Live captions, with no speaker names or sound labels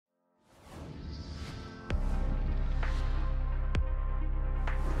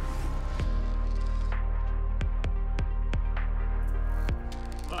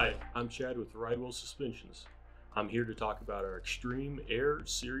I'm Chad with Ridewell Suspensions. I'm here to talk about our Extreme Air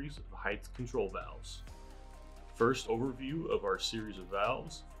series of height control valves. First, overview of our series of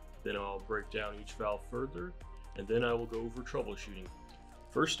valves, then I'll break down each valve further, and then I will go over troubleshooting.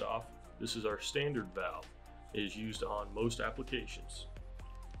 First off, this is our standard valve. It is used on most applications.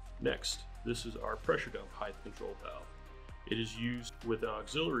 Next, this is our pressure dump height control valve. It is used with an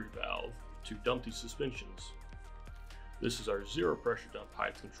auxiliary valve to dump these suspensions. This is our zero pressure dump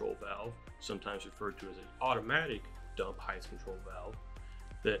height control valve, sometimes referred to as an automatic dump height control valve,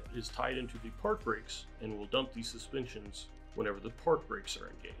 that is tied into the park brakes and will dump these suspensions whenever the park brakes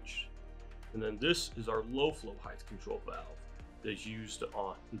are engaged. And then this is our low-flow height control valve that is used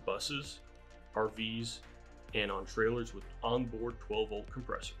on buses, RVs, and on trailers with onboard 12-volt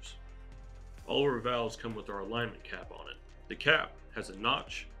compressors. All of our valves come with our alignment cap on it. The cap has a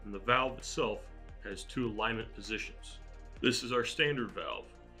notch, and the valve itself has two alignment positions. This is our standard valve.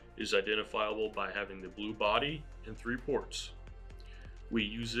 It is identifiable by having the blue body and 3 ports. We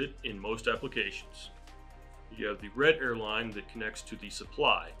use it in most applications. You have the red air line that connects to the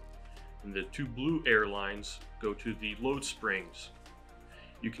supply, and the 2 blue air lines go to the load springs.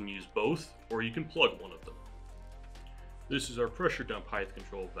 You can use both, or you can plug one of them. This is our pressure dump height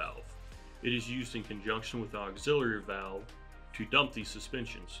control valve. It is used in conjunction with the auxiliary valve to dump these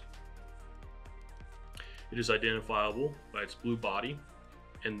suspensions. It is identifiable by its blue body,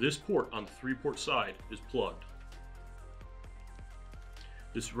 and this port on the 3-port side is plugged.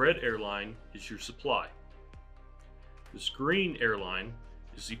 This red air line is your supply. This green air line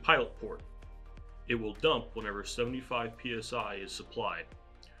is the pilot port. It will dump whenever 75 psi is supplied.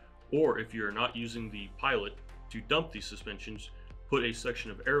 Or if you are not using the pilot to dump these suspensions, put a section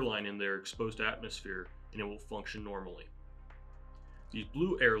of airline in there exposed to atmosphere and it will function normally. These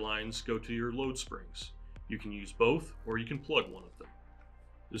blue air lines go to your load springs. You can use both, or you can plug one of them.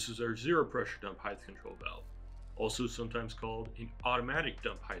 This is our zero pressure dump height control valve, also sometimes called an automatic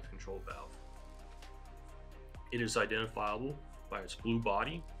dump height control valve. It is identifiable by its blue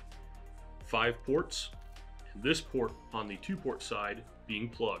body, 5 ports, and this port on the 2-port side being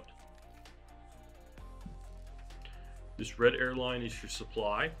plugged. This red air line is your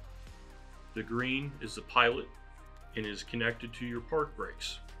supply. The green is the pilot and is connected to your park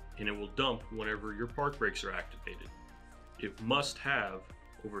brakes, and it will dump whenever your park brakes are activated. It must have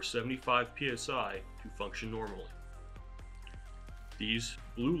over 75 psi to function normally. These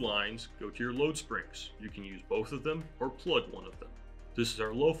blue lines go to your load springs. You can use both of them or plug one of them. This is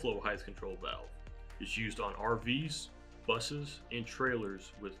our low flow height control valve. It's used on RVs, buses, and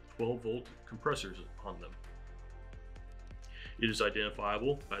trailers with 12-volt compressors on them. It is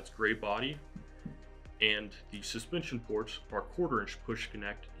identifiable by its gray body, and the suspension ports are 1/4 inch push to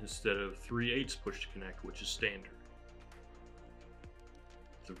connect instead of 3/8 push to connect, which is standard.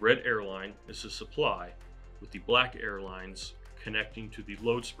 The red air line is the supply, with the black air lines connecting to the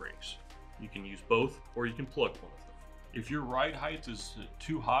load springs. You can use both, or you can plug one of them. If your ride height is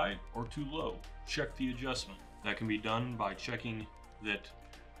too high or too low, check the adjustment. That can be done by checking that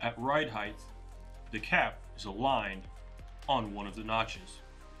at ride height, the cap is aligned on one of the notches.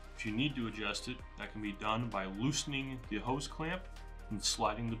 If you need to adjust it, that can be done by loosening the hose clamp and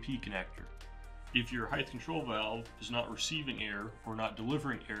sliding the P connector. If your height control valve is not receiving air or not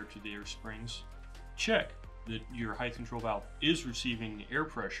delivering air to the air springs, check that your height control valve is receiving air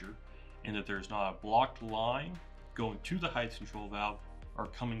pressure and that there's not a blocked line going to the height control valve or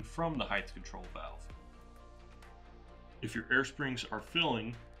coming from the height control valve. If your air springs are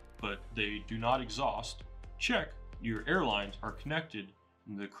filling but they do not exhaust, check your air lines are connected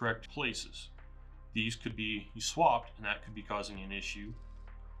in the correct places. These could be swapped and that could be causing an issue,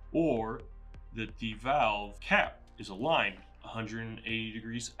 or that the valve cap is aligned 180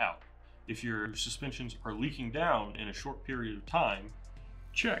 degrees out. If your suspensions are leaking down in a short period of time,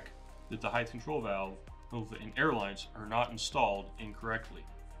 check that the height control valve and air lines are not installed incorrectly,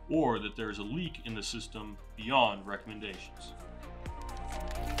 or that there is a leak in the system beyond recommendations.